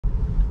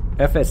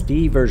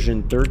FSD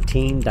version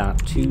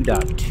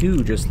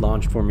 13.2.2 just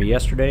launched for me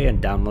yesterday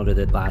and downloaded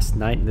it last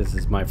night. This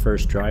is my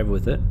first drive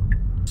with it.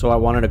 So I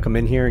wanted to come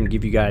in here and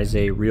give you guys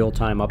a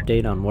real-time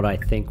update on what I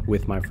think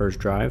with my first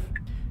drive.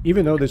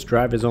 Even though this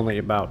drive is only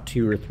about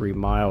 2 or 3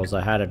 miles,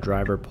 I had a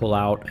driver pull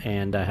out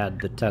and I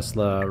had the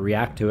Tesla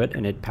react to it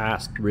and it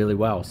passed really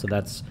well. So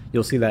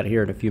you'll see that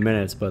here in a few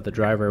minutes, but the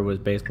driver was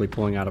basically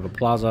pulling out of a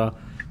plaza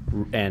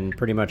and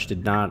pretty much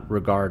did not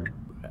regard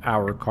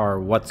our car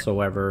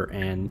whatsoever,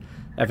 and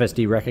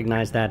FSD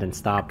recognized that and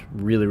stopped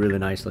really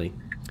nicely.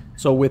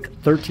 So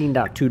with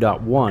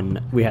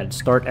 13.2.1, we had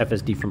Start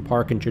FSD from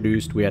Park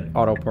introduced, we had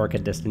Auto Park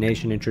at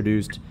Destination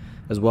introduced,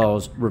 as well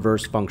as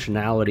reverse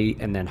functionality,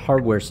 and then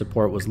hardware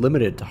support was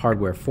limited to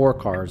hardware for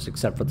cars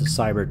except for the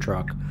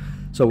Cybertruck.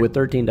 So with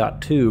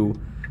 13.2,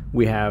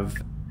 we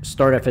have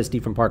Start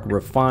FSD from Park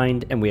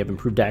refined, and we have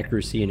improved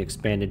accuracy and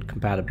expanded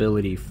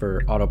compatibility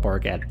for Auto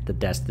Park at the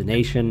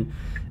destination.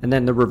 And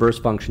then the reverse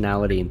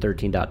functionality in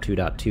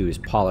 13.2.2 is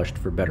polished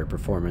for better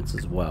performance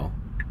as well.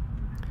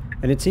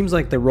 And it seems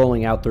like they're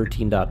rolling out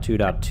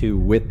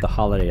 13.2.2 with the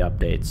holiday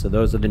updates. So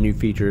those are the new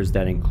features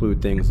that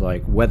include things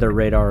like weather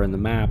radar in the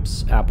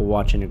maps, Apple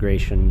Watch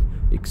integration,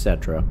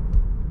 etc.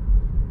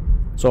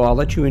 So I'll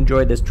let you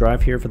enjoy this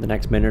drive here for the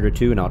next minute or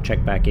two, and I'll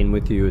check back in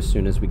with you as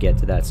soon as we get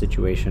to that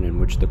situation in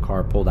which the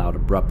car pulled out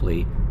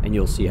abruptly, and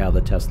you'll see how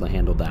the Tesla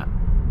handled that.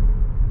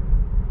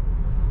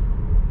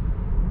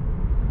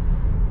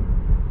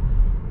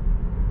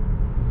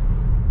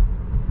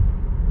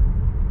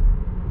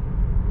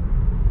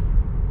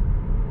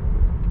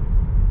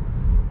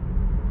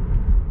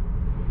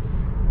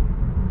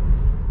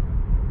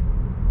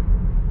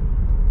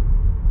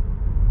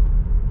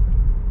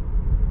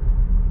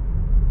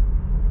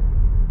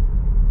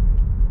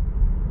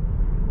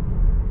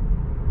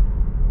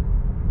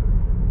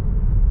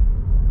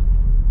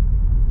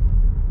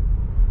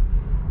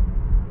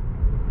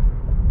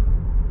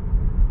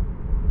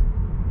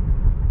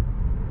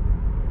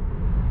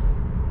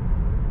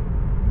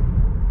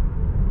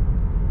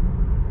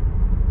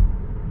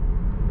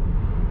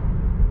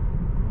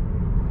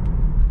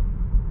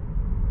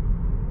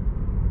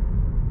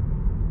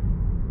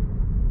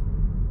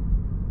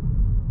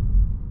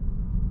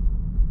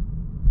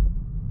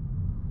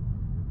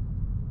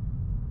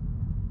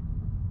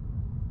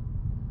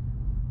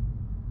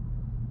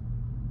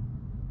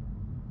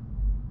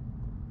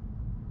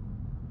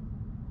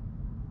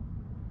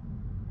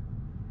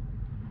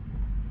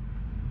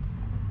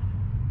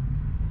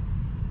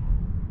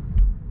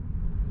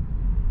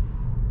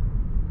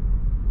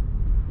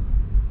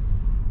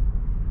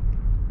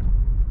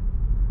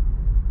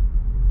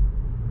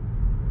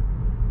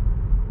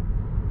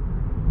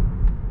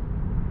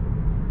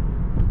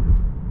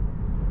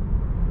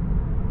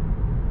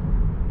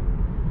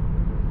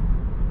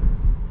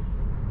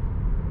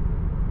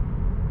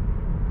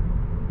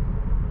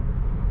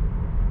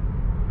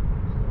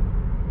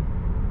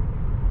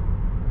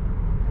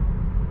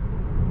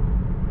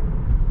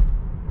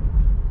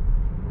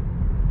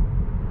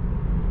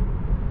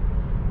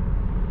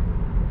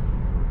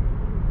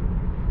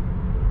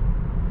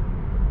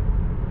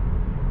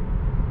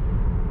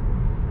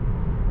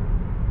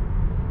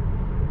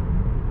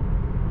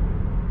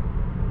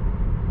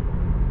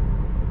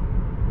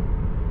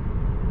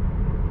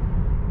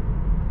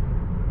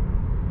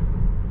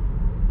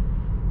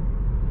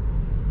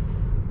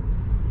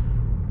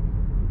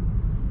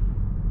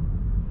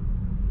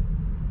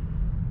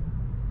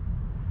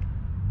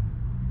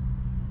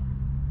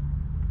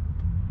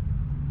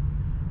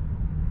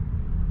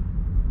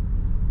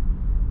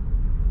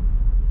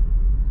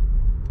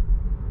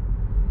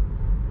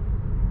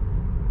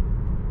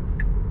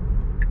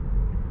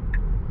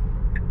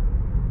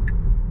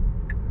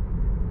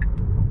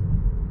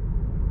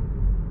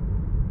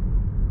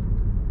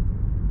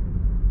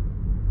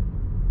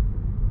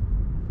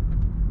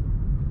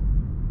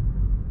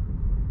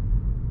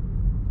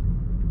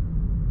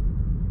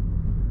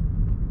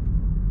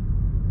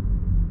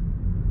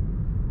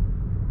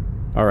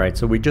 Alright,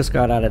 so we just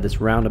got out of this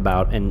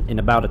roundabout, and in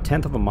about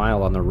 1/10 of a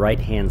mile on the right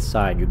hand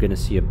side you're going to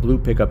see a blue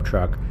pickup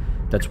truck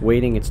that's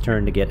waiting its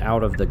turn to get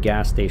out of the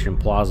gas station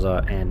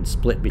plaza and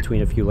split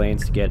between a few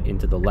lanes to get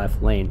into the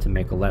left lane to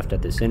make a left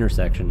at this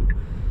intersection.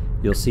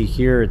 You'll see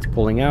here it's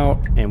pulling out,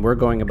 and we're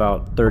going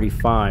about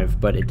 35,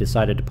 but it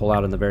decided to pull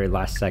out in the very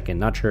last second.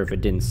 Not sure if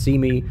it didn't see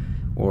me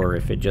or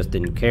if it just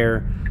didn't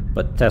care,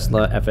 but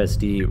Tesla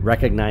FSD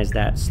recognized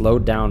that,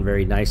 slowed down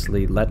very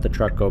nicely, let the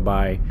truck go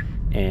by,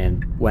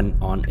 and went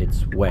on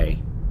its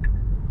way.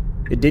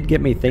 It did get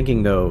me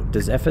thinking though,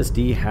 does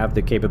FSD have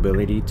the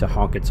capability to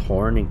honk its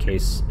horn in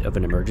case of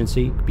an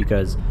emergency?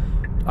 Because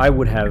I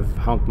would have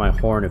honked my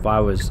horn if I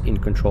was in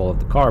control of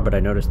the car, but I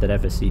noticed that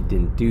FSD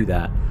didn't do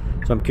that.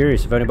 So I'm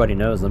curious if anybody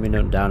knows, let me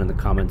know down in the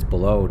comments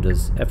below,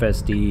 does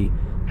FSD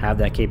have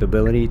that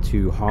capability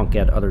to honk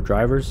at other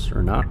drivers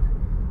or not?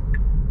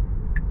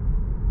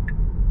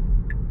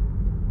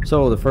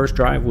 So the first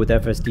drive with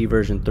FSD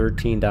version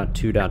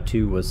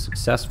 13.2.2 was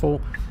successful.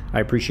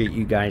 I appreciate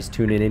you guys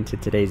tuning into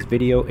today's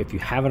video. If you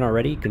haven't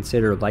already,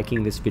 consider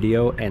liking this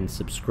video and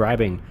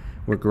subscribing.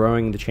 We're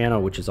growing the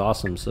channel, which is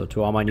awesome. So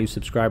to all my new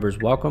subscribers,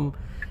 welcome,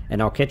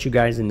 and I'll catch you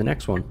guys in the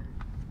next one.